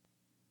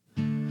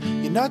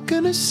You're not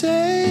gonna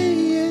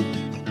say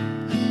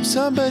it,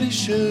 somebody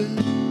should.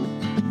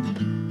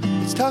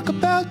 Let's talk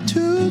about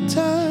two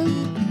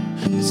time.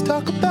 Let's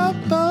talk about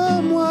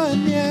bum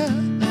one, yeah.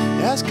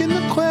 Asking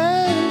the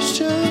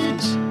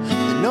questions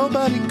that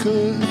nobody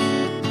could.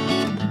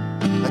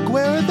 Like,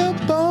 where are the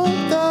bone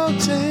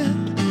thugs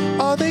and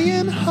are they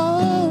in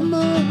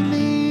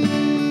harmony?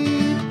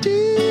 Do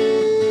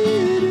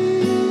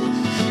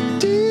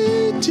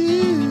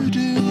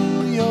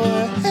you're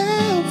a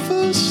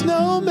helpful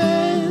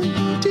snowman.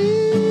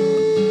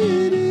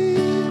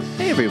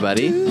 Hey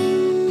everybody,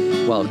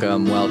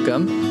 welcome.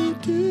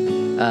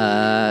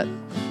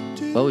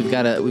 Well,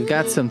 we've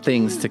got some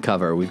things to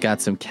cover. We've got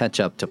some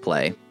ketchup to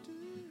play.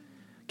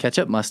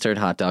 Ketchup, mustard,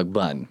 hot dog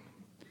bun.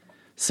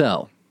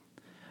 So,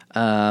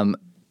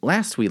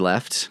 last we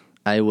left,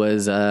 I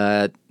was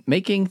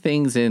making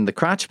things in the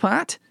crotch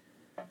pot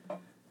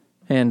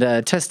and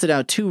tested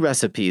out two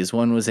recipes.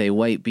 One was a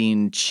white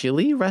bean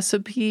chili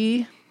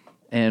recipe,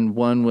 and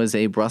one was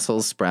a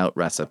Brussels sprout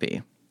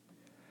recipe.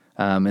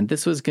 And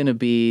this was going to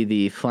be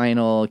the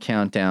final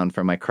countdown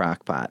for my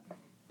crock pot.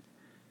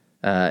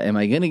 Am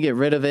I going to get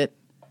rid of it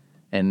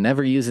and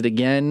never use it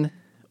again?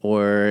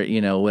 Or,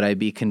 would I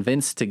be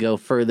convinced to go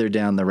further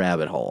down the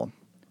rabbit hole?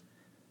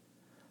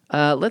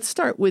 Let's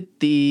start with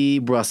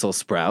the Brussels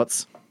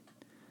sprouts.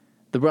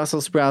 The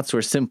Brussels sprouts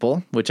were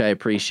simple, which I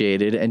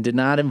appreciated, and did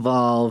not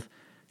involve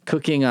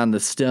cooking on the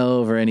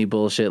stove or any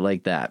bullshit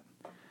like that.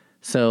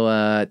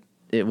 So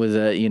it was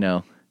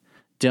a,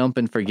 dump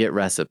and forget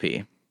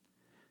recipe.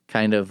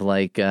 Kind of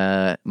like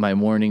my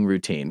morning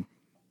routine.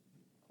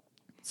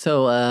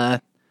 So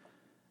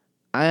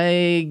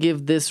I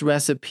give this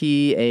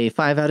recipe a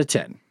 5 out of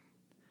 10.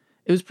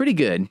 It was pretty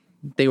good.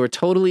 They were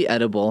totally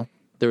edible.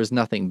 There was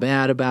nothing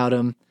bad about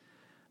them.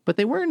 But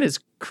they weren't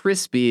as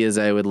crispy as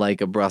I would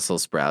like a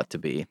Brussels sprout to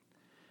be.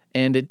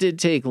 And it did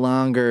take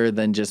longer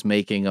than just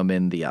making them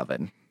in the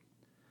oven.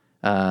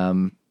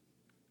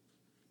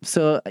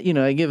 So,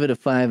 I give it a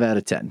 5 out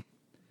of 10.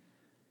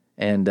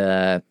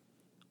 And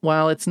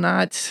while it's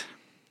not...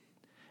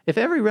 If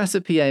every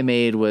recipe I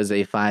made was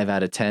a 5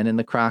 out of 10 in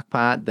the crock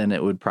pot, then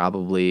it would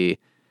probably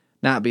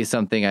not be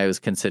something I was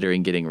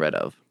considering getting rid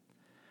of.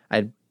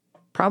 I'd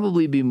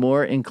probably be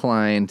more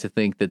inclined to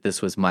think that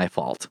this was my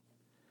fault.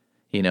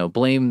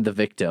 Blame the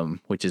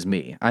victim, which is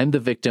me. I'm the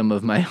victim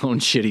of my own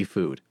shitty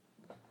food.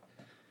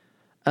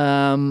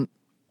 So,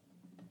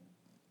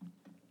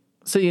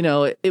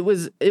 it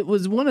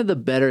was one of the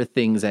better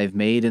things I've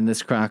made in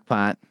this crock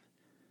pot,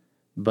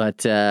 but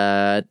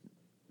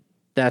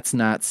that's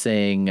not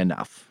saying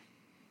enough.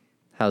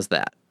 How's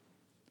that?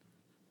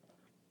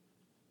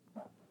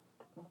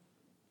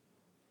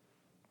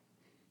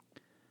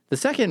 The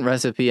second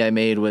recipe I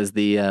made was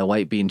the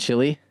white bean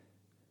chili.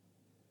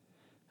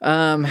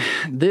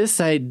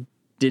 This I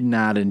did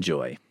not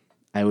enjoy.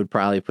 I would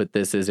probably put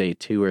this as a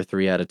 2 or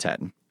 3 out of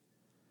 10.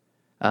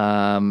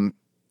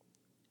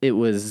 It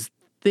was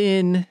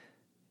thin,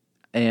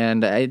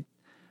 and I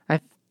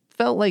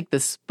felt like the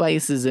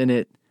spices in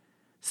it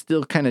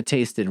still kind of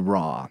tasted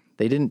raw.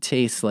 They didn't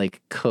taste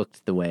like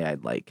cooked the way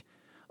I'd like.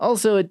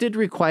 Also, it did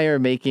require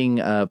making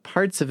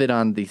parts of it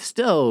on the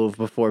stove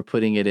before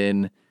putting it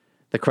in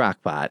the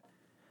crock pot.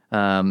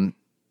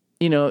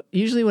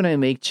 Usually when I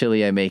make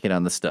chili, I make it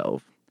on the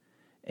stove.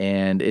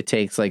 And it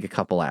takes like a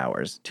couple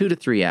hours, 2 to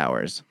 3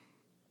 hours.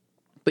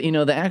 But,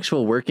 the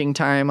actual working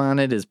time on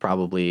it is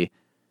probably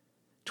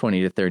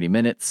 20 to 30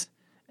 minutes.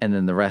 And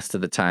then the rest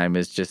of the time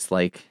is just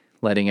like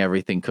letting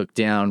everything cook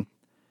down.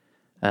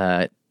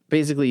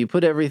 Basically, you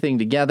put everything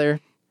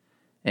together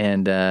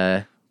and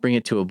bring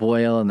it to a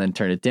boil and then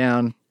turn it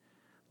down.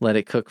 Let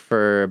it cook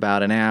for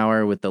about an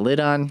hour with the lid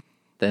on.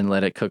 Then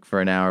let it cook for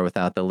an hour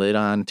without the lid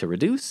on to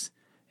reduce.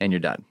 And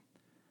you're done.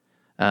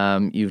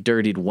 You've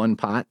dirtied one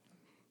pot.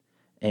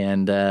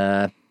 And,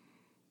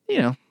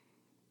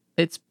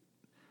 it's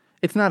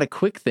not a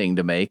quick thing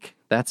to make.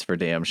 That's for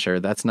damn sure.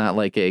 That's not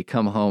like a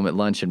come home at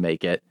lunch and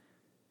make it.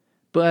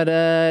 But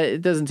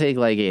it doesn't take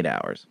like 8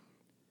 hours.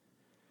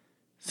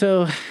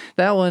 So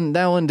that one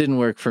didn't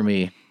work for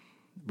me,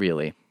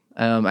 really.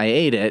 I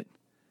ate it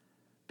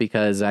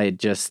because I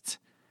just,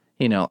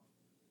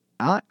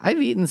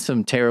 I've eaten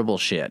some terrible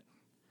shit.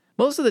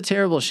 Most of the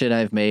terrible shit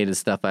I've made is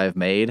stuff I've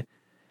made.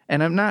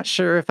 And I'm not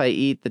sure if I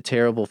eat the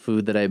terrible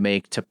food that I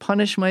make to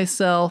punish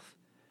myself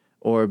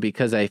or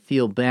because I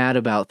feel bad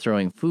about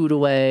throwing food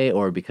away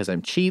or because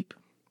I'm cheap.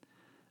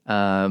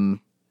 When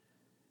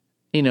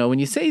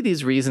you say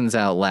these reasons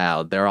out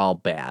loud, they're all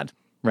bad,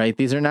 right?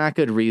 These are not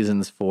good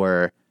reasons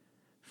for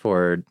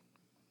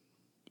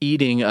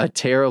eating a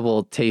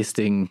terrible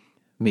tasting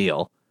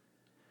meal.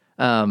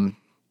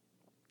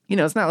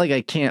 It's not like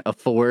I can't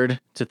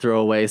afford to throw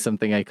away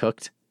something I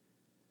cooked.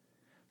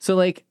 So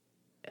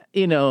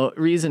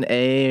reason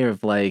A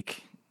of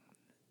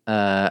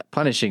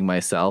punishing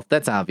myself,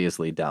 that's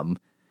obviously dumb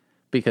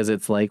because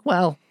it's like,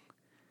 well,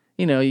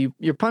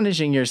 you're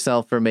punishing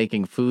yourself for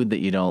making food that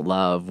you don't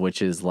love,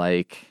 which is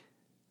not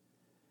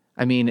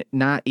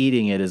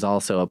eating it is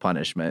also a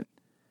punishment.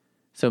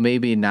 So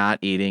maybe not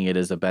eating it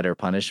is a better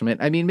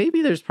punishment. I mean,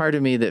 maybe there's part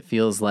of me that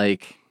feels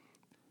like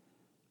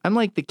I'm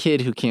like the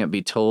kid who can't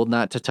be told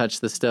not to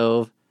touch the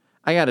stove.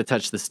 I got to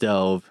touch the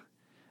stove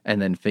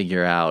and then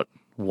figure out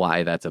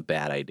why that's a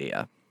bad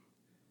idea.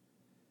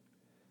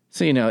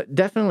 So,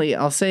 definitely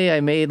I'll say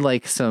I made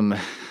like some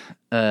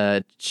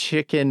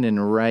chicken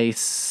and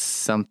rice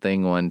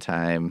something one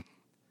time.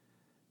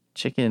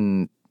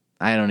 Chicken,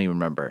 I don't even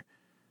remember.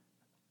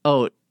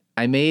 Oh,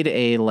 I made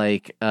a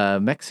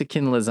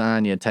Mexican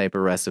lasagna type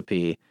of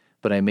recipe,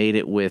 but I made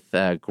it with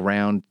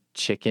ground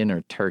chicken or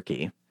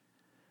turkey,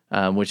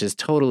 which is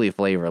totally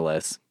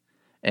flavorless,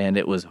 and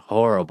it was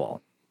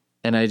horrible.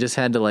 And I just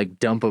had to like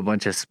dump a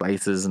bunch of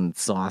spices and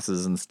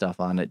sauces and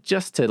stuff on it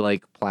just to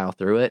like plow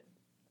through it.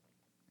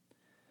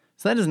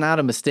 So that is not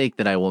a mistake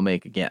that I will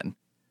make again.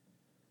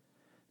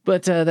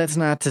 But that's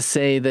not to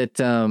say that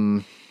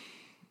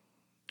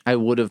I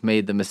would have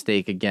made the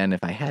mistake again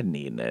if I hadn't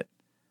eaten it.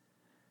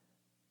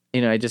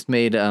 I just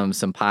made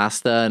some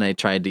pasta and I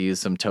tried to use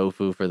some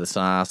tofu for the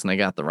sauce and I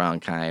got the wrong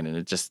kind and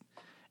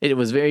it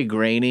was very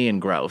grainy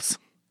and gross.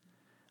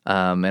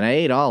 And I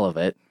ate all of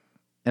it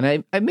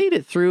and I made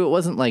it through. It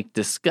wasn't like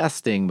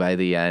disgusting by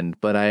the end,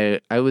 but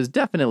I was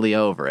definitely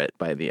over it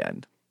by the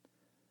end.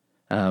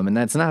 And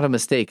that's not a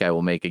mistake I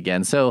will make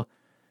again. So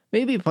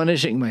maybe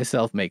punishing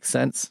myself makes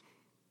sense.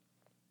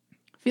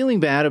 Feeling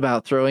bad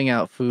about throwing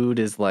out food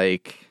is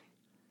like,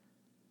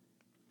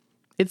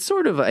 it's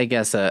sort of, I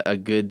guess, a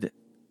good,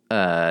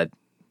 I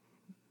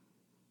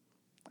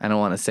don't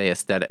want to say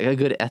aesthetic, a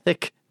good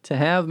ethic to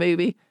have,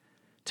 maybe,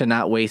 to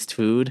not waste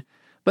food.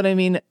 But I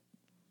mean,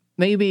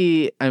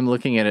 maybe I'm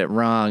looking at it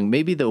wrong.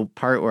 Maybe the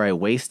part where I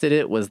wasted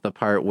it was the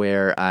part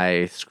where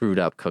I screwed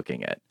up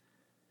cooking it.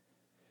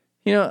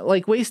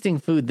 Like wasting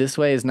food this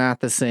way is not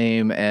the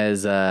same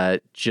as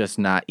just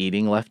not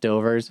eating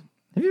leftovers.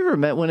 Have you ever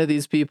met one of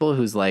these people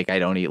who's like, I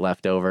don't eat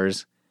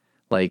leftovers?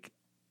 Like,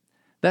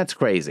 that's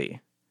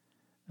crazy.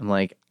 I'm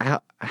like,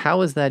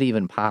 how is that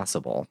even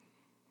possible?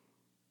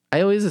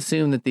 I always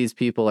assume that these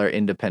people are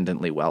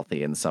independently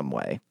wealthy in some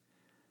way.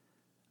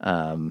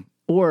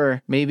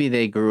 Or maybe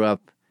they grew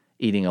up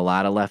eating a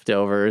lot of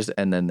leftovers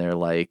and then they're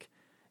like,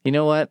 you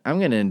know what? I'm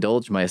going to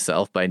indulge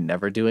myself by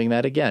never doing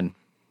that again.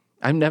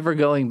 I'm never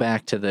going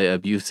back to the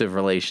abusive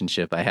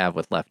relationship I have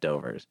with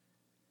leftovers.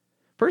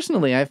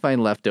 Personally, I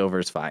find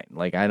leftovers fine.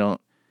 Like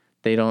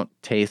they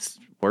don't taste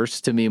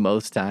worse to me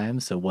most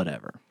times, so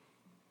whatever.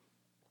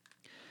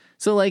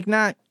 So like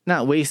not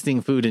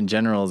wasting food in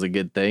general is a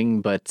good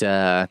thing, but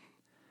I'm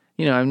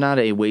not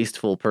a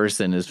wasteful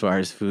person as far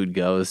as food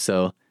goes,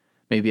 so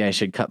maybe I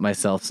should cut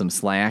myself some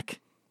slack.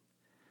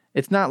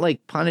 It's not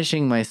like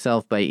punishing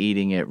myself by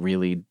eating it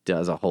really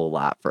does a whole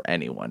lot for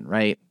anyone,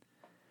 right?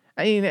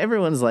 I mean,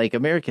 everyone's like,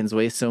 Americans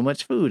waste so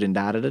much food and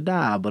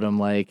da-da-da-da, but I'm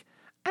like,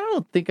 I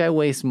don't think I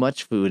waste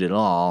much food at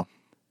all.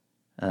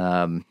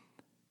 And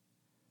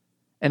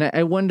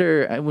I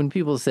wonder, when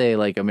people say,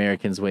 like,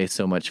 Americans waste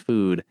so much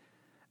food,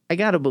 I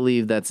gotta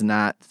believe that's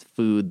not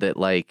food that,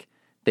 like,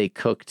 they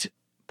cooked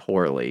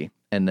poorly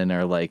and then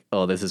are like,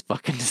 oh, this is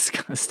fucking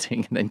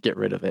disgusting, and then get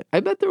rid of it. I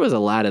bet there was a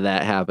lot of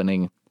that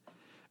happening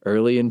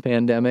early in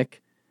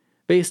pandemic.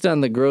 Based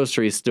on the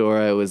grocery store,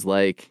 I was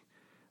like,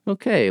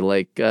 okay,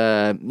 like,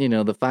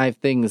 the 5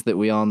 things that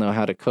we all know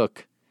how to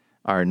cook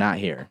are not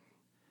here.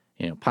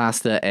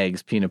 Pasta,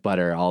 eggs, peanut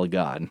butter, all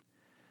gone.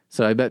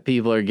 So I bet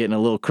people are getting a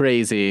little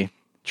crazy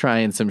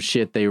trying some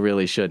shit they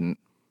really shouldn't.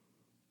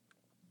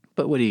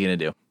 But what are you going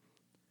to do?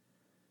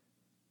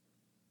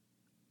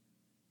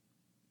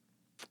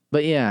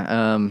 But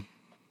yeah,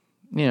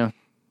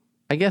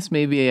 I guess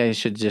maybe I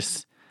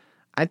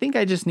think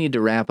I just need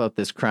to wrap up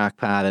this crock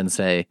pot and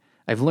say,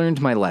 I've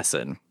learned my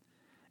lesson.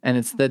 And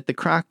it's that the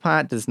crock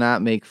pot does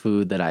not make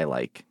food that I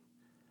like.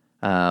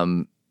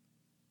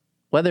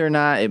 Whether or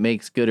not it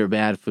makes good or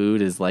bad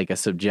food is like a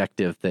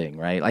subjective thing,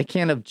 right? I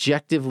can't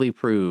objectively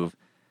prove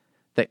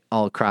that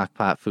all crock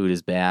pot food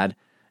is bad,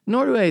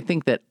 nor do I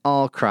think that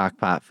all crock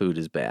pot food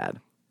is bad.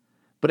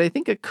 But I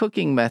think a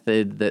cooking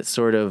method that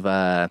sort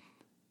of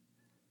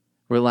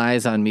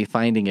relies on me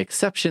finding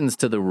exceptions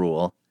to the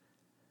rule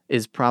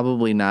is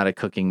probably not a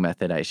cooking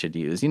method I should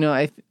use.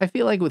 I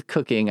feel like with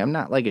cooking, I'm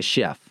not like a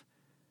chef.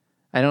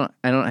 I don't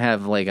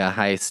have like a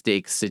high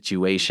stakes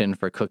situation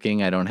for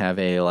cooking. I don't have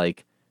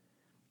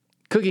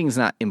cooking's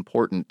not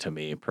important to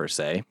me per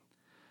se.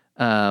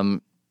 So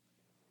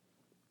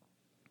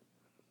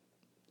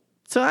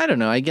I don't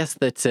know. I guess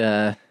that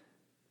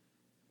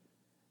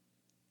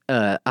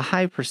a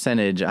high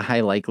percentage, a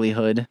high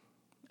likelihood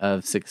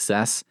of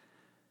success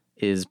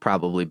is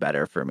probably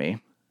better for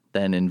me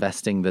than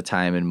investing the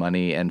time and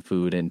money and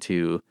food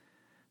into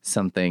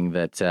something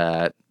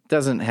that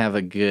doesn't have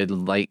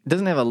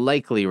a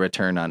likely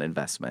return on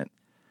investment.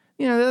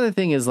 The other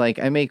thing is like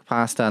I make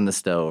pasta on the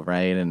stove,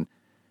 right? And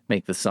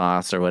make the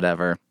sauce or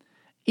whatever.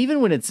 Even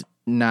when it's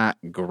not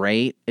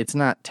great, it's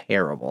not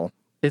terrible.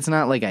 It's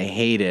not like I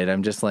hate it.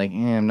 I'm just like,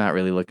 I'm not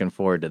really looking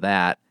forward to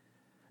that.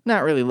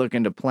 Not really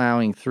looking to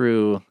plowing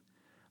through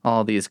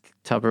all these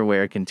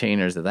Tupperware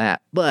containers of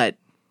that. But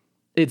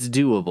it's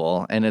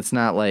doable, and it's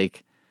not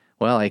like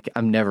well,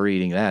 I'm never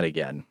eating that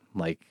again.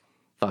 Like,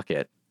 fuck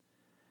it.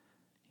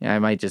 Yeah, I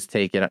might just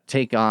take time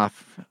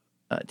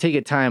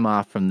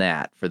off from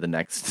that for the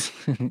next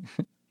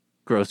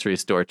grocery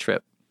store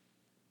trip.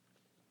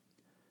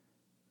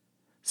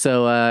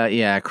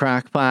 So,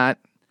 crock pot,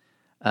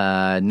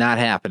 not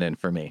happening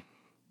for me.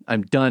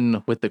 I'm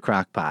done with the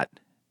crock pot.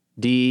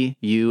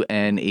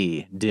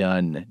 D-U-N-E.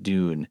 Done.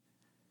 Dune.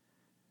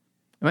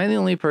 Am I the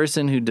only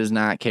person who does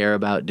not care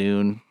about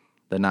Dune,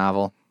 the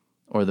novel,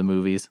 or the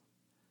movies?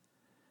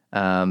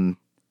 I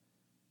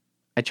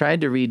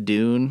tried to read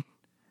Dune,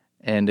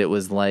 and it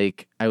was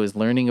like I was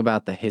learning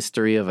about the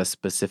history of a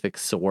specific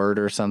sword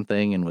or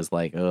something, and was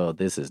like, oh,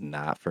 this is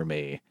not for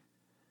me.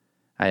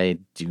 I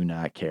do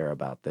not care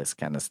about this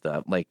kind of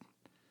stuff. Like,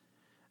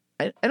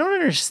 I don't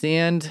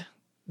understand.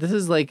 This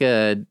is like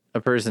a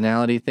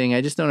personality thing.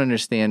 I just don't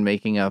understand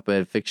making up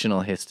a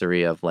fictional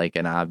history of like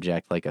an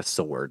object like a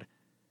sword.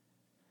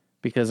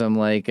 Because I'm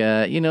like,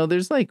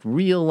 there's like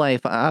real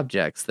life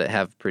objects that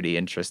have pretty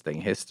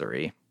interesting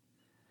history.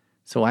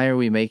 So why are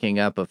we making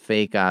up a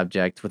fake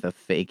object with a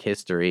fake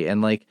history?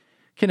 And like,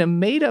 can a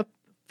made up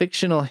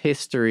fictional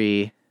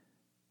history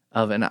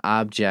of an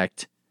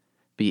object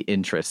be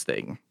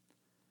interesting?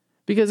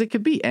 Because it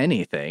could be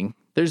anything.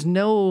 There's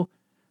no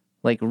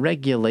like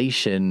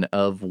regulation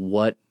of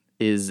what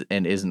is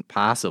and isn't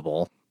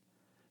possible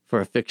for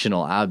a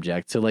fictional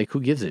object. So like, who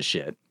gives a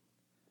shit?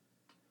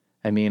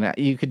 I mean,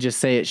 you could just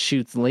say it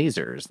shoots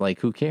lasers. Like,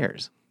 who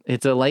cares?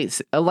 It's a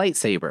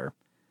lightsaber.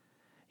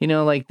 You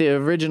know, like the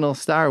original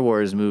Star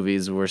Wars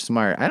movies were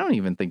smart. I don't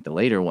even think the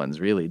later ones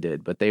really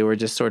did, but they were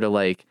just sort of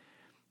like,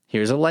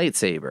 here's a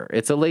lightsaber.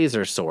 It's a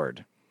laser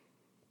sword.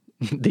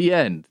 The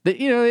end. They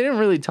didn't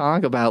really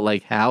talk about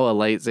like how a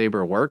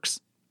lightsaber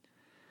works.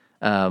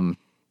 And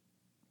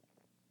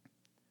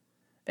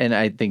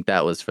I think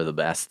that was for the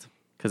best,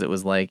 because it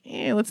was like,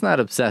 let's not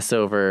obsess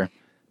over.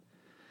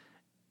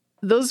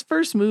 Those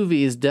first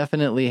movies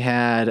definitely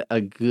had a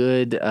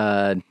good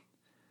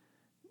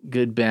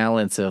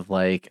balance of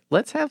like,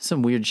 let's have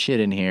some weird shit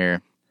in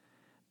here,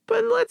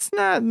 but let's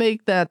not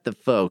make that the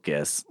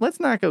focus. Let's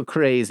not go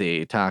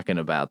crazy talking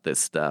about this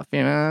stuff.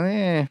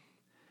 I'm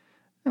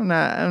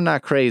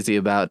not crazy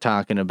about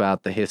talking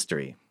about the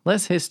history.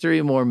 Less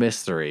history, more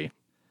mystery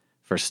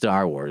for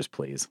Star Wars,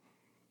 please.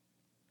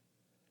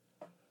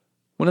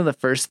 One of the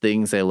first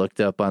things I looked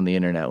up on the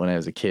internet when I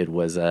was a kid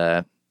was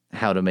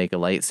how to make a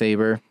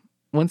lightsaber.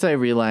 Once I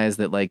realized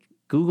that like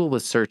Google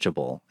was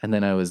searchable, and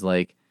then I was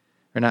like,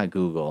 or not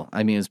Google,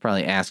 I mean, it was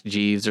probably Ask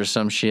Jeeves or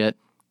some shit.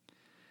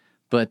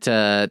 But,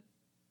 it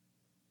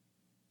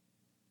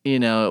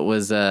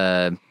was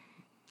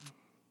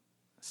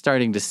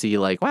starting to see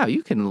like, wow,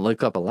 you can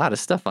look up a lot of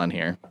stuff on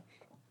here.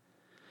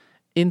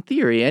 In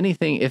theory,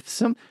 anything,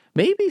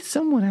 maybe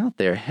someone out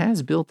there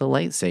has built a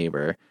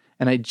lightsaber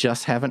and I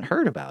just haven't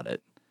heard about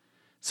it.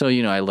 So,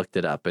 I looked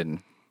it up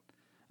and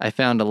I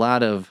found a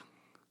lot of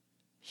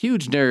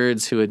huge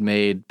nerds who had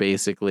made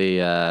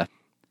basically,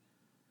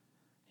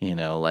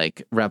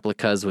 like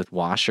replicas with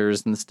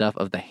washers and stuff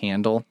of the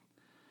handle,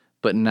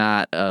 but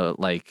not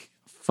like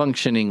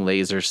functioning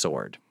laser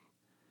sword,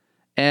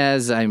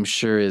 as I'm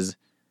sure is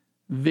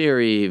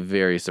very,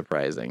 very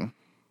surprising.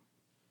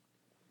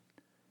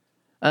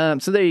 So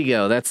there you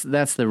go.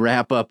 That's the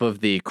wrap up of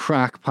the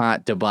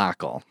crockpot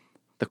debacle,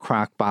 the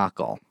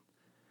crockbacle.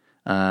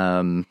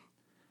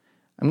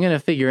 I'm going to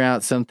figure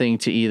out something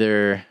to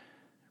either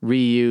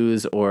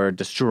reuse or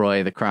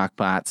destroy the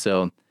crockpot.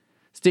 So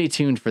stay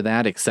tuned for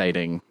that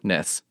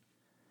excitingness.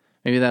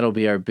 Maybe that'll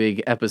be our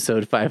big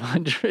episode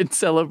 500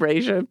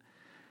 celebration.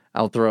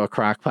 I'll throw a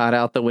crockpot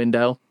out the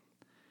window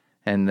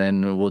and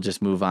then we'll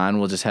just move on.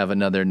 We'll just have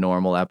another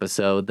normal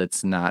episode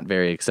that's not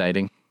very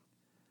exciting.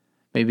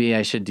 Maybe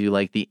I should do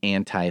like the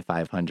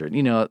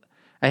anti-500.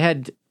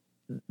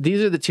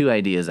 These are the two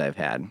ideas I've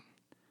had.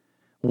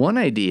 One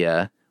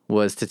idea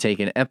was to take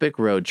an epic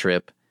road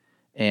trip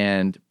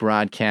and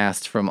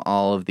broadcast from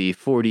all of the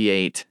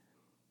 48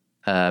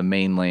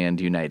 mainland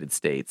United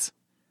States.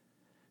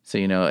 So,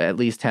 at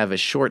least have a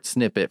short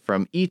snippet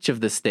from each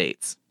of the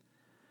states,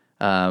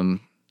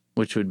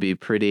 which would be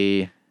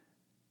pretty...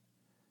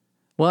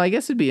 Well, I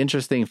guess it'd be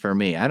interesting for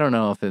me. I don't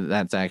know if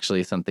that's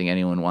actually something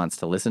anyone wants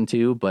to listen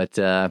to, but,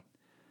 fuck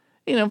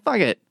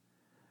it.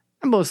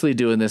 I'm mostly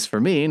doing this for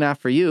me, not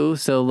for you,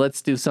 so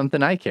let's do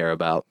something I care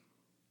about.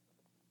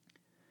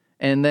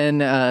 And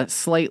then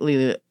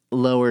slightly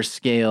lower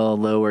scale,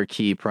 lower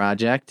key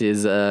project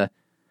is,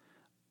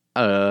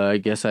 I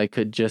guess I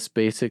could just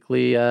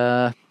basically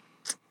throw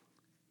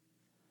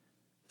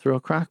a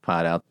crock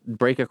pot out,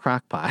 break a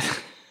crock pot.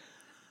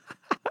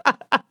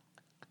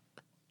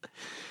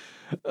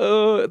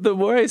 Oh, the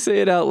more I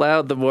say it out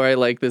loud, the more I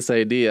like this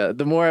idea.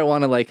 The more I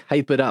want to like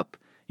hype it up.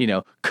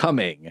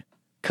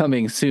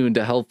 Coming soon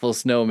to Helpful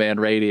Snowman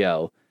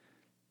Radio.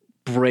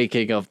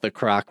 Breaking of the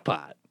crock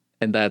pot.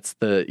 And that's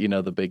the,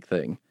 the big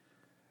thing.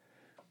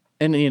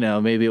 And,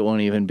 maybe it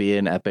won't even be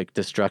an epic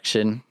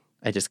destruction.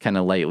 I just kind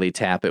of lightly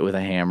tap it with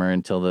a hammer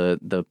until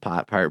the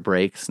pot part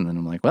breaks. And then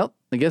I'm like, well,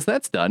 I guess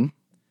that's done.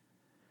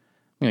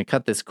 I'm going to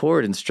cut this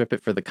cord and strip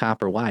it for the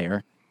copper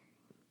wire.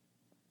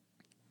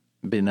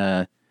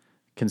 Been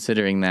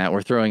considering that.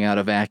 We're throwing out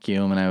a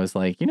vacuum, and I was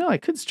like, I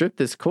could strip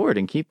this cord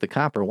and keep the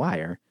copper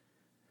wire.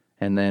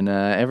 And then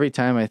every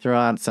time I throw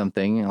out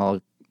something,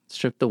 I'll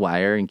strip the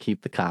wire and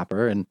keep the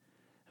copper and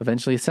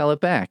eventually sell it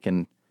back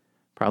and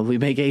probably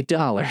make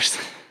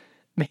 $8.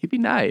 Maybe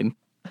 $9.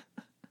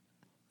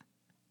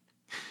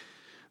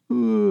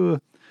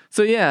 Ooh.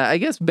 So yeah, I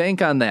guess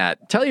bank on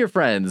that. Tell your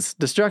friends,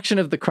 Destruction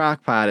of the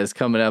Crockpot is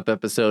coming up,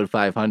 episode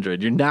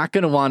 500. You're not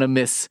going to want to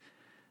miss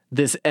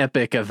this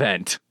epic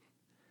event.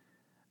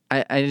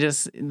 I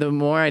just, the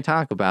more I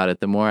talk about it,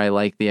 the more I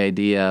like the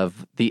idea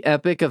of the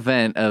epic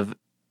event of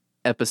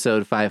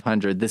episode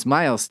 500, this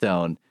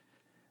milestone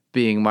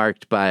being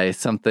marked by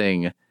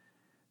something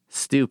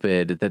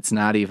stupid that's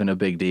not even a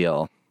big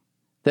deal,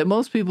 that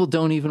most people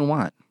don't even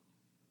want.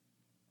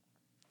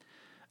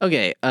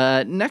 Okay,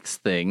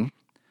 next thing.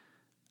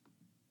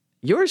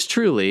 Yours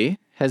truly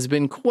has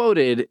been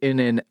quoted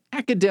in an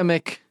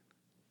academic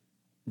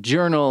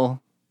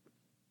journal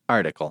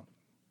article.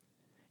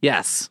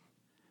 Yes.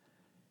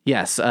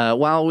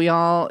 While we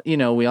all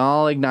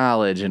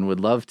acknowledge and would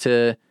love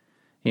to,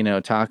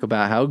 talk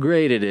about how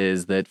great it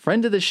is that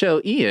friend of the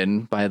show,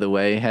 Ian, by the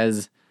way,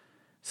 has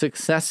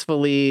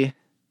successfully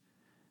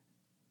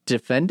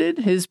defended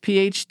his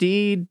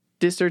PhD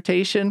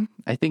dissertation.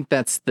 I think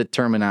that's the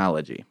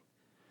terminology.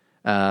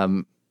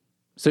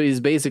 So he's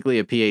basically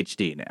a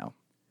PhD now.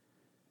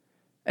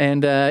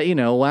 And,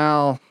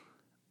 while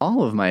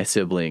all of my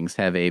siblings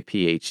have a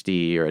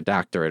PhD or a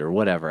doctorate or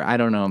whatever, I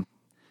don't know.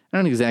 I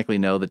don't exactly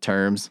know the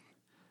terms.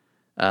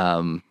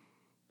 All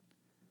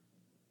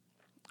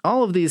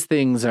of these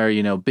things are,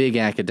 big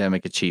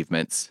academic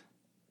achievements.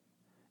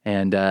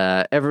 And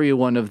every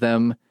one of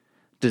them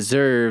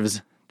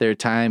deserves their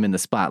time in the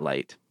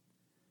spotlight.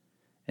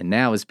 And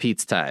now is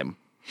Pete's time.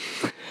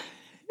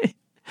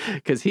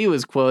 Because he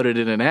was quoted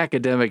in an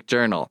academic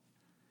journal.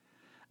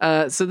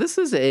 So this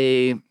is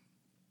a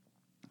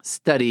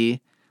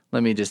study.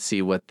 Let me just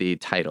see what the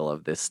title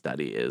of this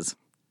study is.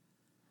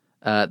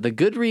 The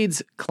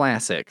Goodreads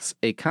Classics,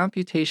 a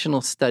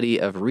computational study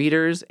of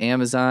readers,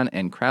 Amazon,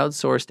 and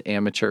crowdsourced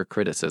amateur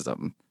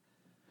criticism.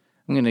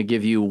 I'm going to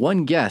give you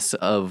one guess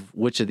of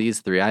which of these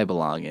three I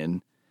belong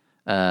in.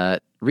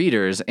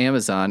 Readers,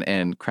 Amazon,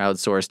 and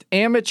crowdsourced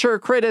amateur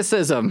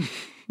criticism.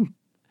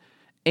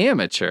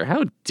 Amateur,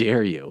 how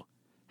dare you?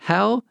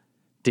 How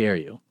dare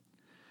you?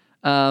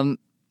 I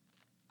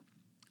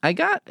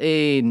got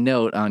a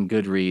note on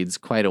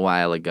Goodreads quite a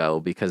while ago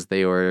because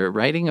they were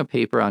writing a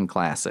paper on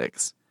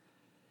classics.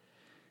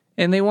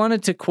 And they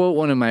wanted to quote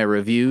one of my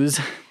reviews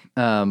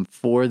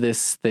for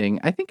this thing.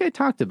 I think I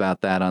talked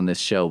about that on this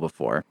show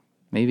before.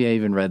 Maybe I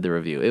even read the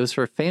review. It was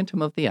for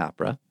Phantom of the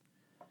Opera.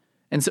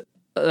 And so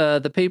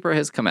the paper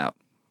has come out.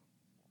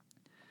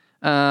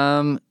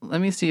 Let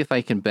me see if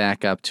I can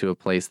back up to a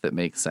place that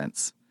makes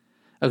sense.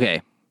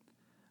 Okay.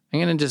 I'm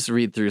going to just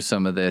read through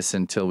some of this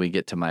until we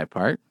get to my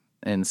part.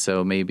 And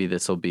so maybe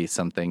this will be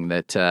something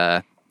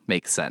that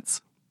makes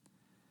sense.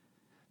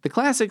 The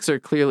classics are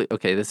clearly...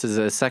 Okay, this is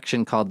a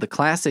section called The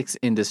Classics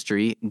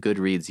Industry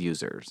Goodreads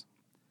Users.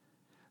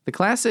 The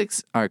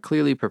classics are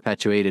clearly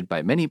perpetuated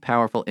by many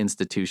powerful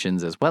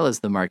institutions as well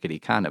as the market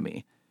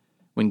economy.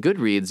 When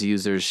Goodreads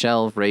users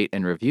shelve, rate,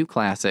 and review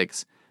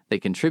classics, they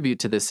contribute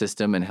to this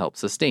system and help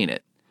sustain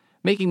it.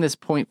 Making this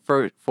point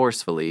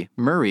forcefully,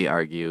 Murray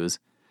argues,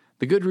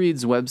 the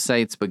Goodreads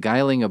website's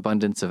beguiling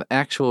abundance of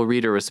actual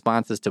reader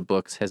responses to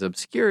books has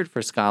obscured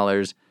for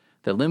scholars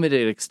the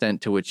limited extent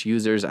to which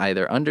users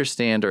either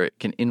understand or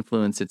can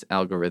influence its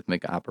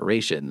algorithmic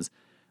operations,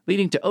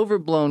 leading to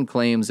overblown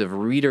claims of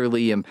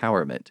readerly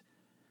empowerment.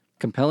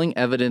 Compelling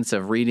evidence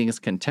of reading's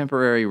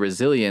contemporary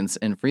resilience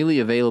and freely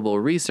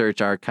available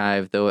research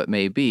archive though it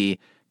may be,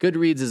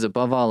 Goodreads is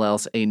above all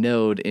else a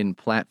node in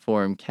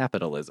platform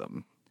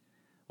capitalism.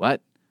 What?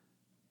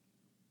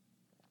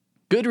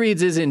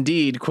 Goodreads is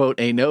indeed, quote,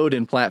 a node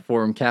in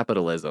platform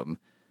capitalism.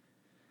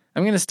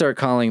 I'm going to start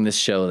calling this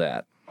show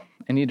that.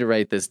 I need to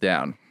write this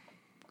down.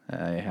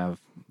 I have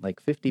like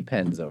 50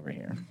 pens over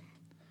here.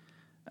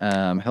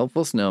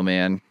 Helpful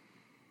Snowman,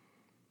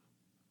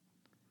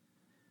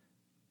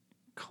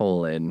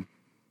 colon,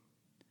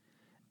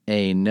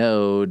 a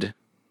node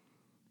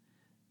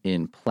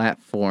in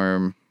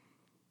platform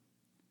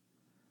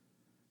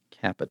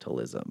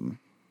capitalism.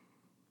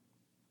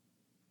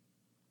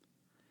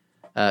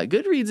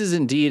 Goodreads is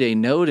indeed a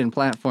node in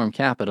platform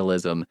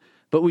capitalism,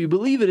 but we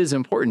believe it is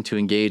important to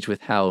engage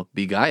with how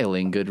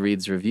beguiling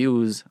Goodreads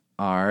reviews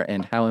are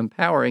and how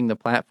empowering the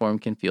platform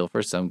can feel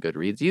for some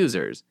Goodreads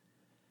users.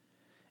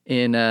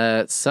 In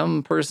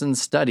some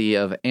person's study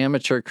of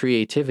amateur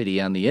creativity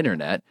on the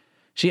internet,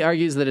 she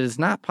argues that it is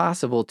not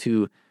possible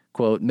to,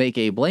 quote, make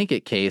a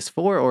blanket case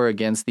for or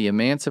against the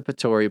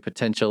emancipatory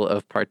potential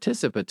of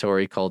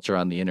participatory culture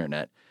on the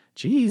internet.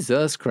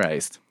 Jesus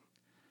Christ.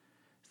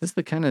 Is this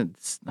the kind of...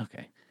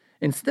 Okay.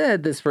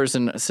 Instead, this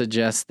person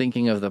suggests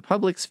thinking of the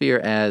public sphere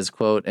as,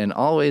 quote, an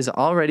always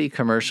already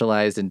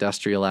commercialized,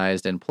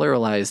 industrialized, and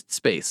pluralized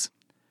space.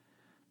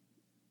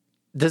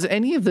 does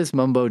any of this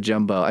mumbo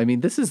jumbo? I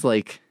mean, this is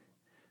like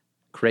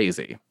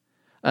crazy.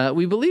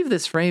 We believe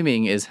this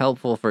framing is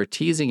helpful for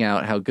teasing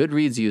out how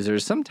Goodreads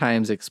users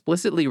sometimes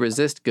explicitly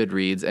resist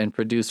Goodreads and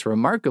produce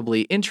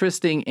remarkably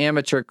interesting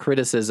amateur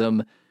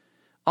criticism,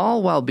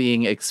 all while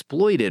being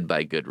exploited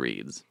by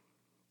Goodreads.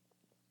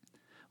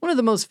 One of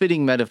the most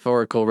fitting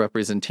metaphorical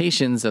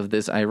representations of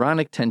this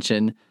ironic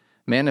tension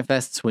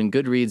manifests when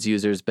Goodreads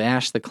users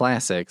bash the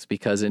classics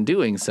because in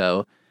doing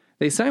so,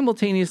 they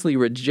simultaneously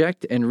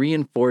reject and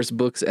reinforce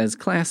books as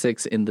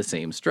classics in the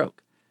same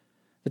stroke.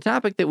 The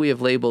topic that we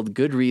have labeled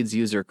Goodreads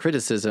user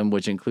criticism,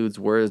 which includes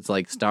words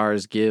like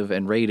stars, give,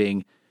 and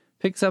rating,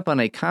 picks up on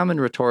a common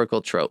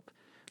rhetorical trope,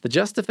 the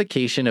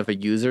justification of a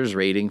user's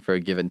rating for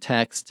a given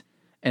text,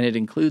 and it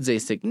includes a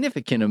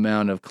significant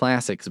amount of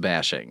classics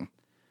bashing.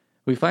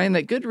 We find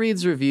that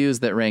Goodreads reviews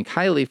that rank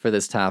highly for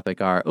this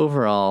topic are,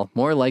 overall,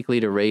 more likely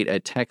to rate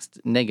a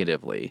text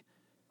negatively.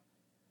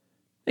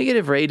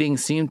 Negative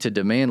ratings seem to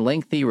demand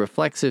lengthy,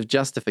 reflexive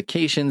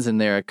justifications in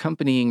their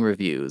accompanying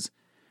reviews.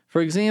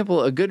 For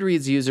example, a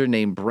Goodreads user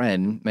named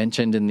Bren,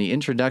 mentioned in the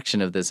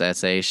introduction of this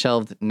essay,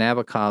 shelved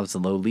Nabokov's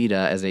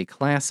Lolita as a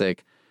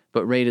classic,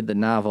 but rated the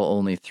novel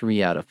only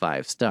 3 out of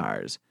 5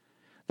 stars.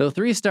 Though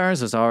 3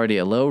 stars was already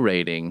a low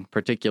rating,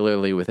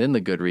 particularly within the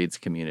Goodreads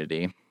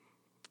community.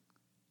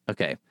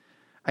 Okay,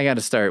 I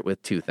gotta start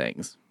with 2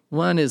 things.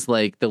 One is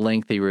like the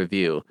lengthy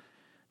review.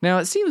 Now,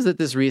 it seems that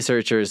this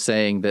researcher is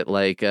saying that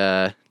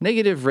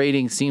negative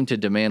ratings seem to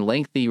demand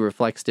lengthy,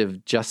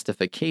 reflexive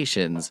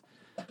justifications.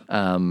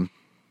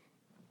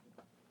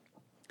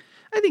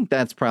 I think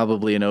that's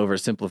probably an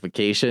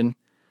oversimplification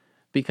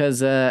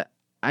because I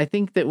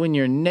think that when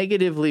you're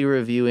negatively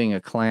reviewing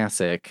a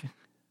classic,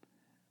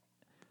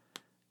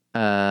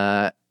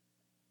 it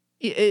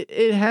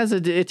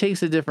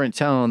takes a different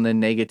tone than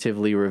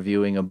negatively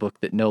reviewing a book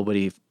that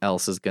nobody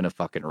else is going to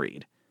fucking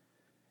read.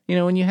 You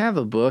know, when you have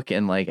a book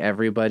and like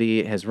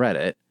everybody has read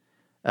it,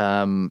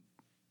 I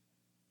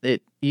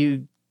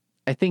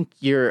think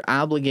you're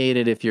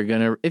obligated if you're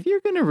gonna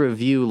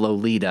review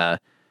Lolita,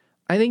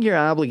 I think you're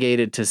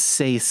obligated to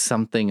say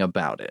something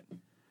about it,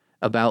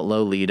 about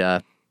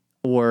Lolita,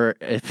 or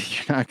if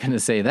you're not going to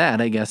say that,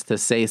 I guess to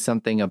say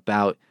something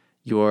about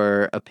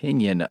your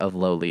opinion of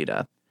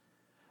Lolita.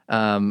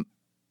 I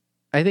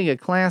think a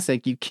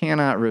classic you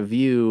cannot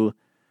review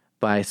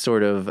by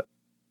sort of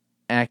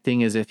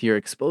acting as if you're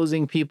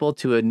exposing people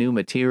to a new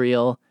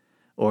material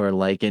or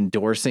like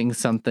endorsing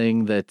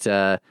something that,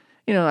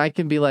 I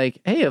can be like,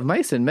 hey, Of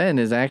Mice and Men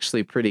is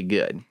actually pretty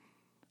good.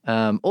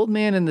 Old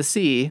Man and the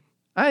Sea,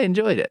 I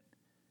enjoyed it.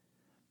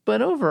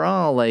 But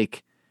overall,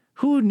 like,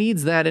 who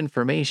needs that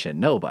information?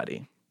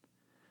 Nobody.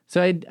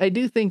 So I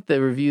do think the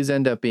reviews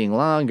end up being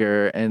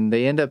longer, and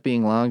they end up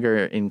being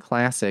longer in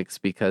classics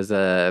because,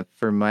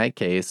 for my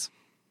case,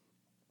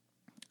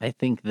 I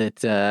think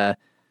that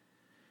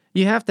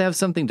you have to have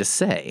something to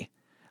say.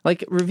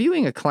 Like,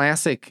 reviewing a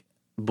classic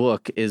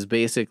book is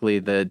basically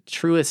the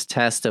truest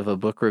test of a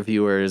book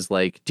reviewer is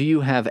like, do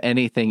you have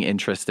anything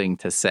interesting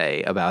to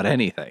say about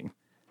anything?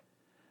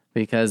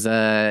 Because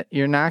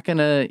you're not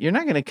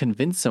gonna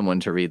convince someone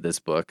to read this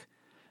book,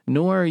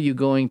 nor are you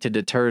going to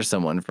deter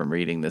someone from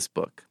reading this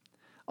book.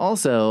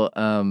 Also,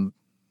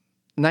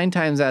 9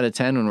 times out of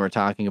 10 when we're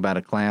talking about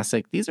a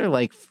classic, these are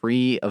like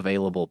free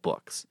available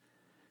books.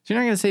 So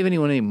you're not going to save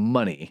anyone any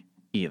money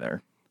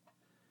either.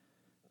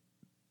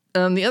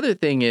 The other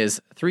thing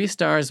is 3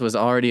 stars was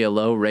already a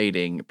low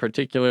rating,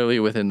 particularly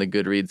within the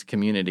Goodreads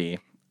community.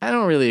 I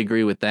don't really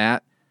agree with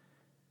that.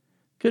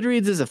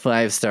 Goodreads is a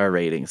 5-star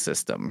rating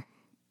system.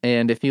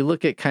 And if you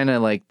look at kind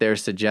of like their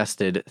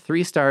suggested,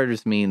 3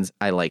 stars means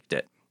I liked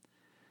it.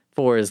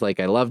 4 is like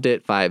I loved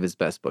it. 5 is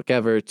best book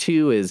ever.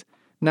 2 is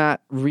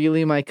not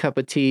really my cup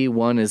of tea.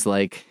 1 is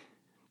like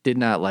did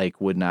not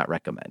like, would not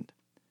recommend.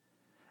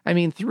 I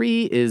mean,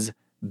 3 is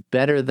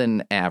better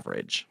than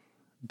average,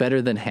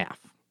 better than half.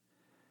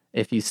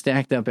 If you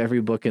stacked up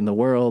every book in the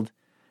world,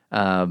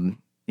 the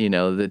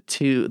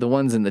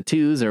ones in the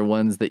 2s are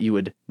ones that you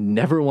would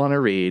never want to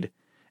read,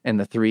 and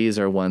the 3s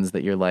are ones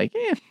that you're like,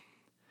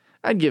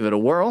 I'd give it a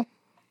whirl.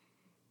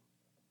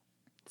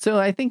 So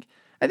I think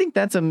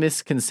that's a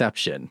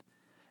misconception.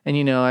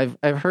 And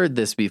I've heard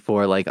this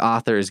before, like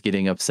authors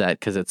getting upset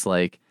because it's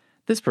like,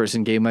 this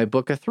person gave my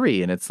book a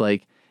 3, and it's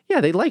like,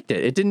 yeah, they liked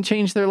it. It didn't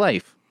change their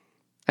life.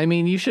 I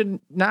mean, you should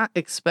not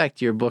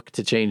expect your book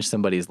to change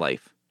somebody's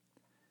life.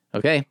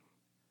 Okay?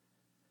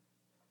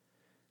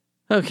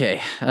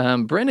 Okay,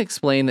 Bryn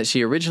explained that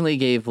she originally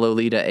gave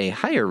Lolita a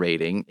higher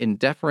rating in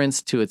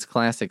deference to its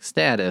classic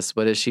status,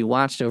 but as she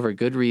watched over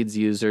Goodreads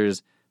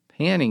users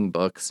panning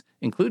books,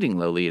 including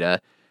Lolita,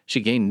 she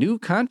gained new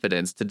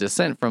confidence to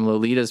dissent from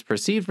Lolita's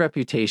perceived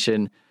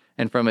reputation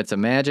and from its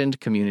imagined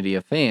community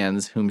of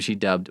fans, whom she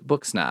dubbed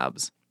book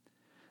snobs.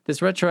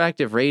 This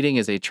retroactive rating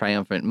is a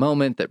triumphant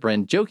moment that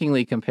Bryn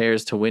jokingly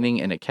compares to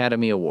winning an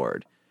Academy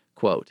Award.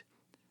 Quote,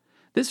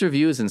 "This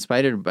review is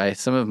inspired by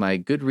some of my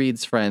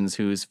Goodreads friends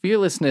whose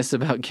fearlessness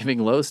about giving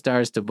low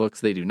stars to books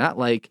they do not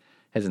like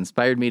has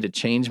inspired me to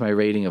change my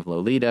rating of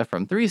Lolita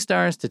from 3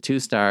 stars to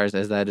 2 stars,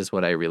 as that is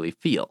what I really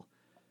feel.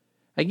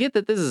 I get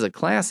that this is a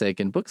classic,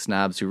 and book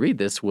snobs who read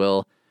this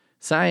will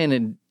sigh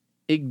in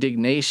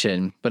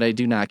indignation, but I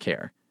do not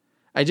care.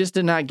 I just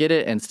did not get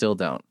it and still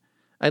don't.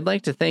 I'd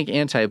like to thank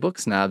anti-book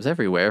snobs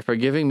everywhere for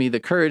giving me the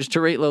courage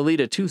to rate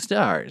Lolita 2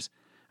 stars.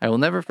 I will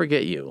never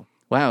forget you.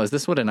 Wow, is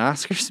this what an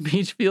Oscar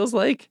speech feels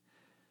like?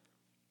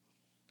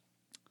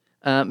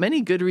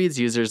 Many Goodreads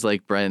users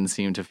like Bren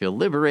seem to feel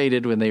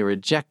liberated when they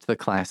reject the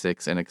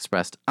classics and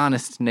expressed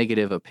honest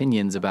negative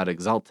opinions about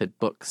exalted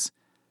books.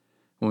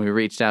 When we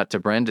reached out to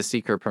Bren to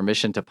seek her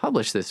permission to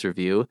publish this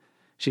review,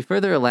 she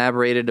further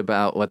elaborated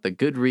about what the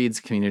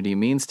Goodreads community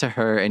means to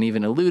her and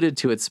even alluded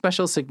to its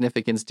special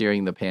significance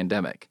during the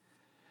pandemic.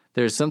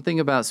 There's something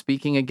about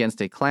speaking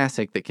against a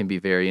classic that can be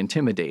very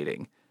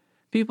intimidating.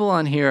 People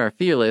on here are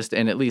fearless,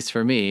 and at least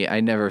for me, I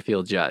never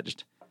feel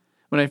judged.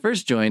 When I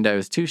first joined, I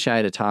was too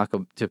shy to talk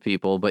to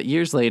people, but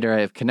years later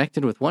I have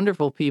connected with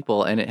wonderful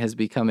people, and it has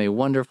become a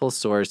wonderful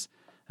source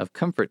of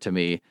comfort to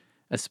me,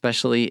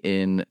 especially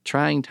in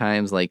trying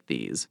times like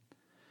these.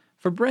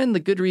 For Bren, the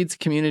Goodreads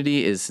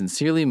community is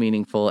sincerely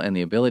meaningful, and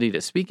the ability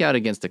to speak out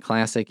against a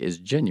classic is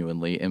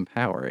genuinely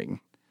empowering.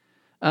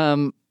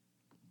 I'm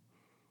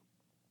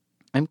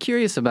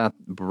curious about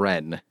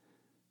Bren.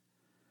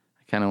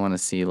 I kind of want to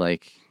see,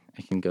 like,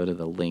 I can go to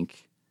the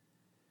link.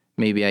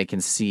 Maybe I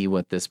can see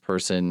what this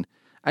person...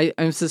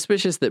 I'm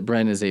suspicious that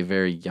Bren is a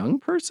very young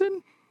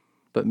person,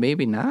 but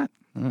maybe not.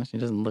 She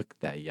doesn't look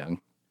that young.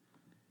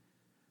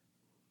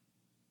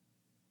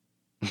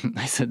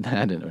 I said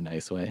that in a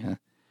nice way, huh?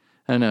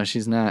 I don't know,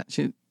 she's not.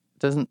 She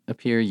doesn't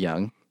appear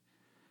young.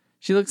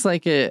 She looks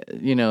like a,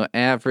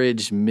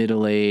 average,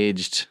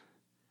 middle-aged,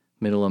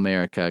 middle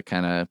America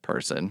kind of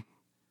person.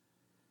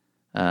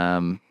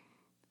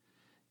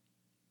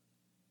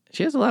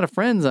 She has a lot of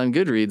friends on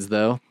Goodreads,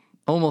 though.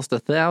 Almost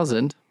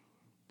 1,000.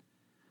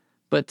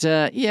 But,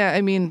 yeah,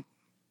 I mean,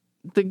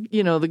 the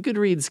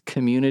Goodreads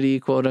community,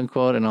 quote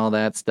unquote, and all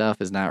that stuff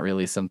is not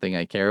really something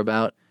I care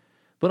about.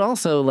 But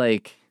also,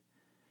 like,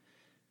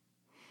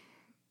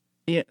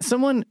 yeah,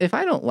 if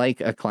I don't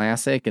like a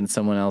classic and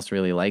someone else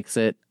really likes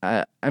it,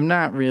 I'm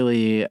not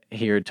really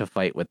here to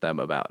fight with them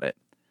about it.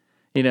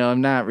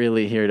 I'm not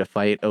really here to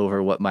fight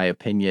over what my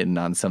opinion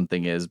on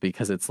something is,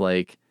 because it's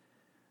like,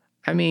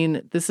 I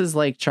mean, this is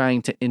like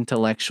trying to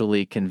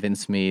intellectually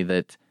convince me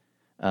that,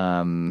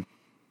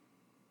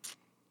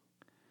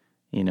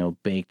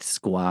 baked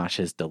squash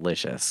is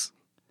delicious.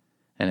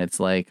 And it's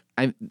like,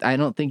 I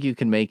don't think you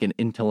can make an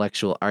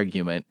intellectual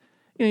argument.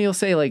 You'll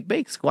say, like,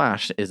 baked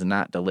squash is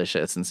not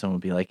delicious, and someone will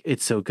be like,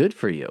 it's so good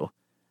for you.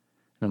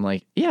 And I'm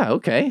like, yeah,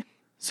 okay.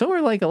 So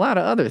are, like, a lot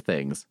of other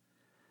things.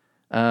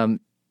 Did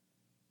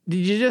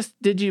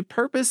you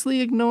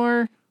purposely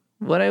ignore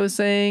what I was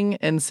saying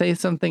and say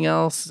something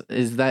else?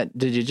 Did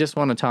you just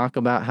want to talk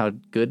about how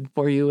good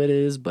for you it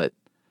is? But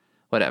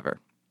whatever.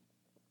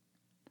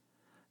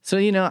 So,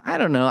 I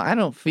don't know. I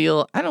don't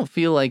feel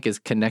like as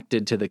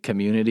connected to the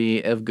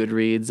community of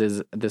Goodreads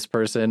as this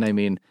person. I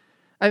mean,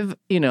 I've,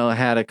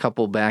 had a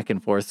couple back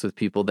and forths with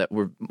people that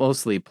were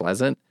mostly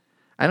pleasant.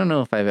 I don't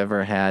know if I've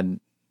ever had,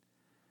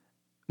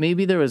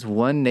 maybe there was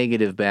one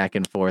negative back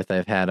and forth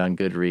I've had on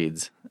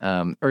Goodreads.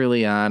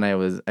 Early on,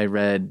 I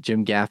read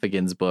Jim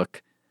Gaffigan's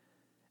book,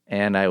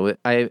 and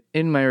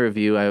in my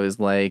review, I was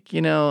like,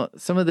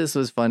 some of this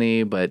was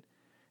funny, but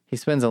he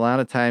spends a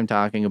lot of time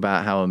talking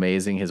about how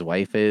amazing his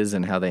wife is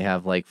and how they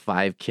have like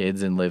 5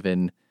 kids and live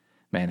in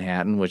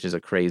Manhattan, which is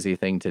a crazy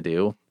thing to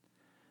do.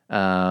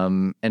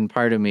 And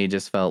part of me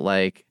just felt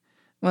like,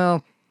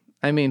 well,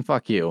 I mean,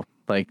 fuck you.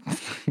 Like,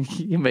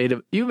 you made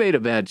a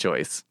bad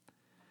choice.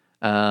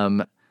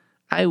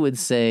 I would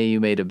say you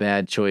made a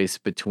bad choice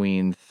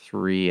between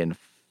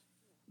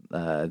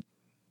 1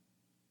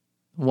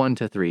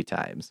 to 3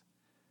 times.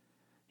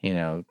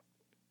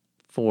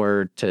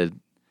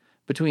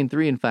 Between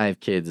 3 and 5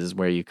 kids is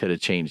where you could have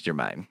changed your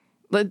mind.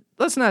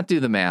 Let's not do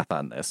the math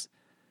on this.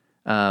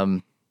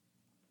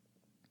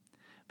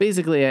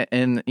 Basically,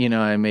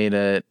 I made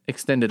a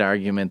extended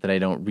argument that I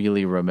don't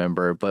really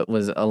remember, but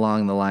was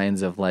along the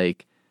lines of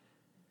like,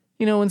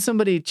 when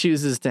somebody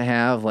chooses to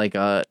have like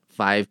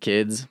 5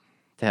 kids,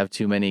 to have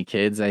too many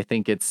kids, I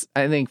think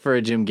for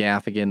a Jim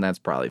Gaffigan, that's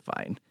probably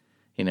fine.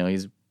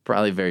 He's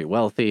probably very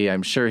wealthy.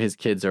 I'm sure his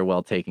kids are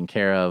well taken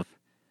care of.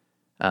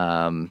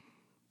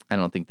 I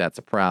don't think that's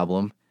a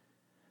problem.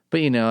 But,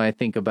 I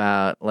think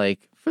about,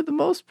 like, for the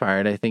most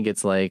part, I think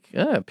it's like,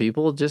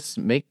 people just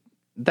make,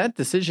 that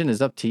decision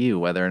is up to you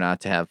whether or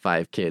not to have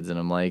 5 kids. And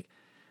I'm like,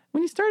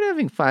 when you start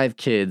having 5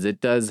 kids, it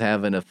does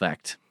have an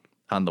effect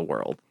on the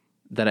world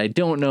that I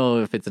don't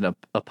know if it's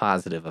a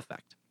positive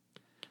effect.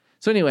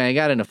 So anyway, I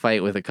got in a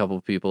fight with a couple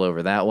of people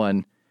over that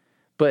one.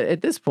 But at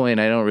this point,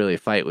 I don't really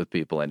fight with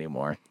people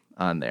anymore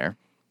on there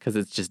because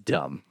it's just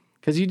dumb.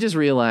 Because you just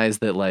realize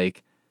that,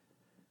 like,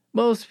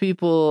 most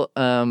people,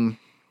 I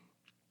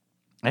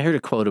heard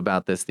a quote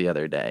about this the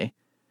other day.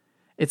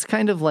 It's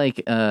kind of like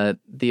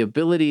the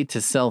ability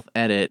to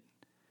self-edit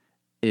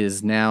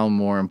is now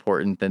more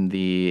important than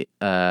the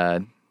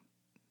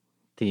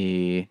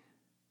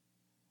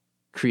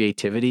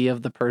creativity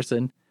of the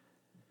person.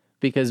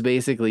 because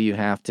basically you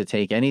have to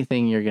take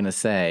anything you're going to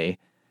say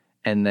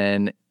and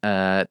then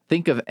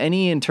think of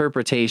any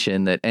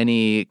interpretation that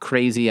any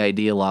crazy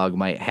ideologue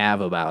might have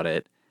about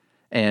it.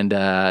 And,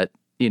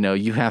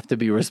 you have to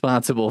be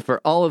responsible for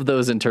all of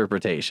those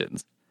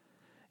interpretations.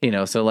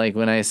 So like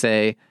when I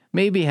say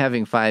maybe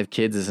having 5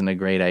 kids isn't a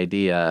great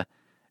idea,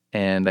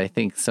 and I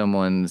think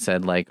someone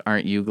said like,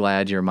 aren't you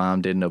glad your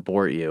mom didn't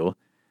abort you?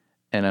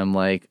 And I'm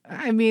like,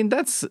 I mean,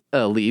 that's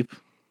a leap.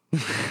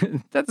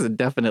 That's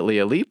definitely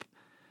a leap.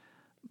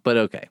 But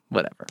okay,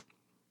 whatever.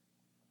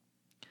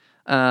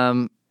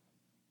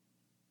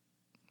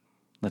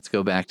 Let's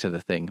go back to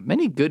the thing.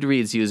 Many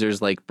Goodreads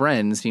users like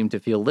Bren seem to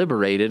feel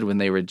liberated when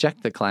they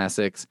reject the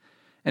classics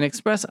and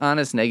express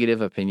honest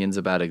negative opinions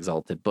about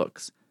exalted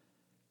books.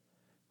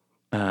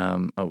 We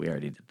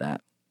already did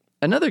that.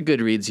 Another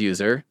Goodreads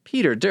user,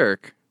 Peter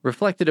Dirk,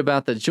 reflected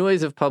about the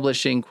joys of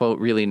publishing, quote,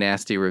 really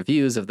nasty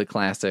reviews of the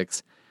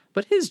classics,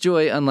 but his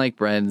joy, unlike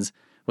Bren's,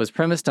 was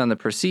premised on the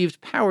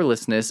perceived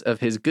powerlessness of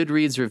his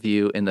Goodreads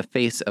review in the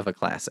face of a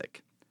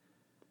classic.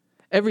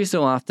 Every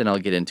so often I'll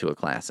get into a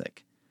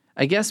classic.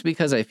 I guess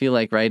because I feel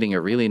like writing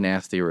a really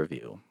nasty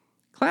review.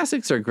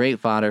 Classics are great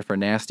fodder for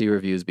nasty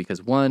reviews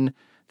because 1,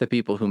 the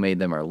people who made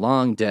them are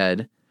long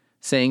dead.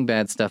 Saying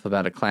bad stuff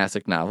about a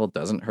classic novel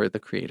doesn't hurt the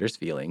creator's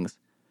feelings.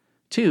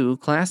 2,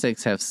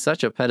 classics have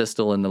such a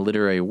pedestal in the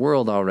literary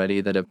world already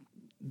that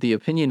the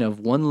opinion of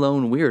one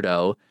lone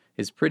weirdo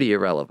is pretty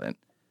irrelevant.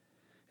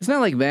 It's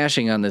not like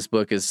bashing on this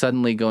book is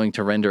suddenly going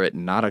to render it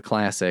not a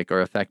classic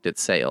or affect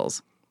its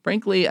sales.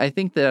 Frankly, I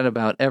think that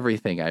about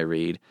everything I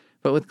read,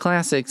 but with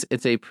classics,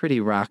 it's a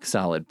pretty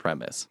rock-solid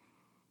premise.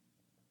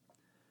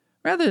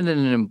 Rather than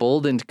an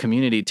emboldened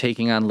community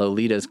taking on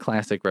Lolita's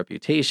classic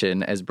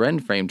reputation, as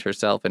Bren framed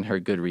herself in her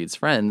Goodreads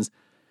friends,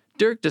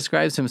 Dirk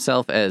describes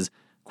himself as,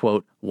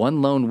 quote,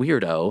 one lone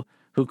weirdo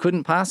who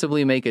couldn't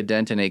possibly make a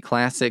dent in a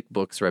classic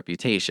book's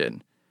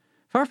reputation.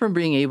 Far from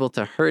being able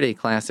to hurt a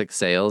classic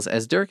sales,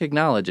 as Dirk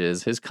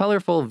acknowledges, his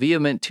colorful,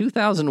 vehement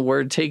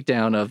 2,000-word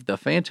takedown of The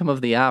Phantom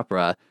of the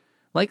Opera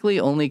likely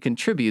only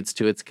contributes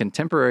to its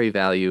contemporary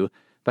value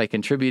by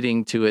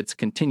contributing to its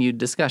continued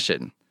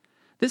discussion.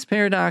 This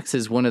paradox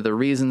is one of the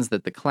reasons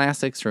that the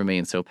classics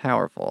remain so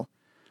powerful.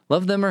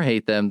 Love them or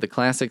hate them, the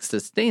classics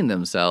sustain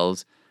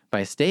themselves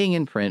by staying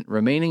in print,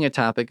 remaining a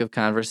topic of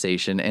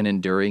conversation, and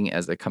enduring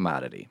as a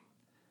commodity.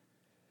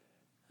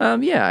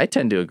 I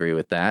tend to agree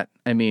with that.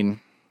 I mean,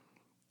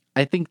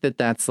 I think that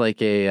that's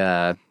like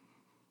an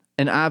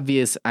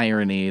obvious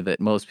irony that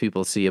most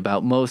people see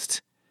about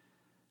most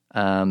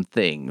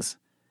things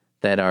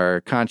that are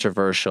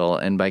controversial,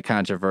 and by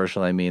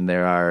controversial, I mean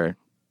there are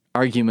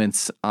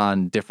arguments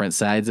on different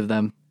sides of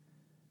them.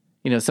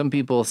 Some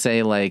people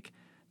say, like,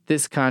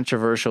 this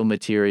controversial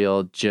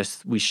material,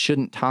 we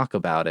shouldn't talk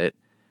about it,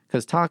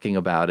 because talking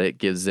about it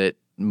gives it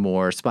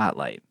more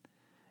spotlight.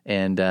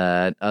 And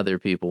other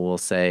people will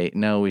say,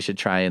 no, we should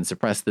try and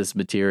suppress this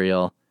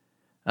material,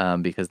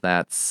 because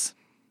that's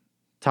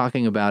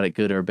talking about it,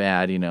 good or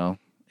bad,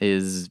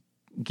 is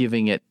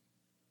giving it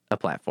a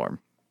platform.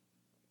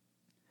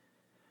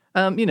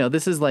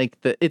 This is like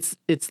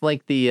it's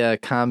like the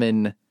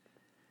common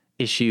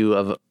issue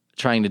of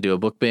trying to do a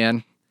book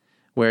ban,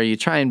 where you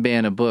try and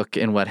ban a book,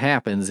 and what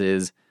happens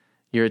is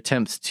your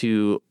attempts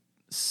to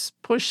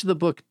push the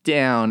book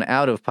down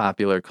out of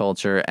popular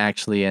culture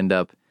actually end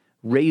up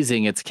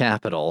raising its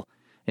capital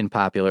in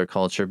popular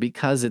culture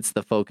because it's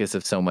the focus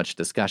of so much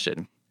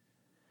discussion.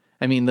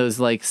 I mean, those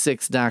like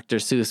 6 Dr.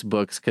 Seuss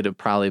books could have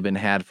probably been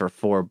had for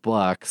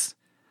 $4,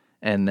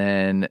 and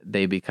then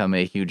they become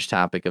a huge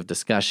topic of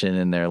discussion,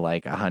 and they're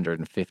like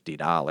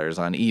 $150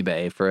 on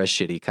eBay for a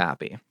shitty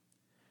copy,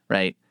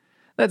 right?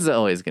 That's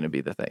always going to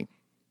be the thing.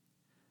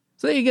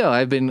 So there you go.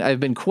 I've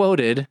been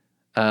quoted,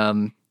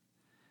 and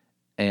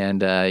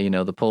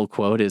the pull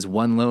quote is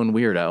one lone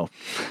weirdo.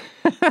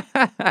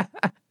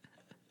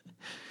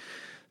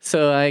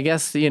 So I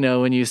guess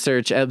when you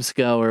search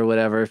EBSCO or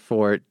whatever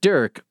for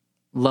Dirk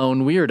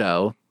lone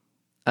weirdo,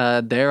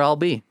 there I'll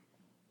be.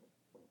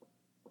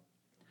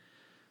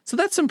 So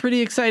that's some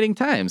pretty exciting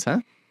times, huh?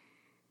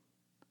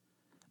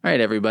 All right,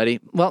 everybody.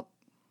 Well,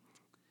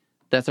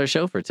 that's our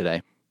show for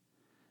today.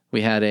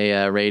 We had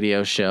a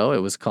radio show. It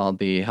was called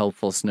the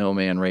Helpful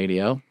Snowman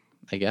Radio,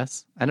 I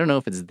guess. I don't know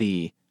if it's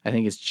I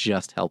think it's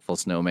just Helpful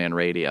Snowman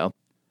Radio.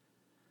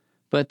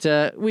 But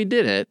we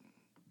did it.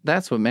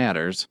 That's what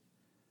matters.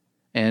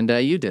 And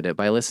you did it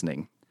by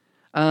listening.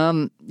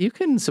 You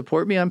can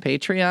support me on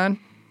Patreon,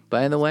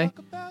 by the way.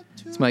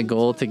 It's my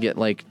goal to get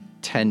like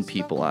 10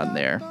 people on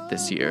there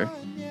this year.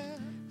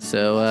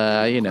 So,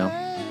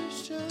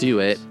 do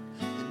it.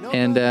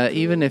 And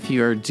even if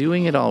you're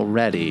doing it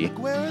already,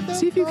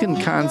 see if you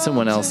can con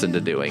someone else into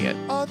doing it.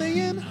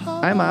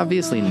 I'm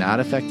obviously not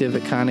effective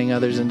at conning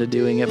others into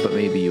doing it, but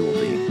maybe you will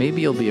be.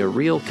 Maybe you'll be a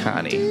real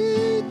Connie.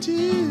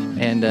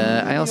 And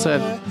I also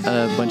have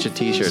a bunch of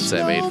t-shirts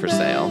I made for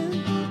sale.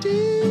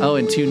 Oh,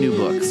 and 2 new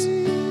books.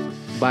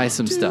 Buy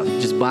some stuff.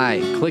 Just buy.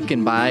 Click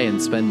and buy and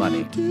spend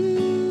money.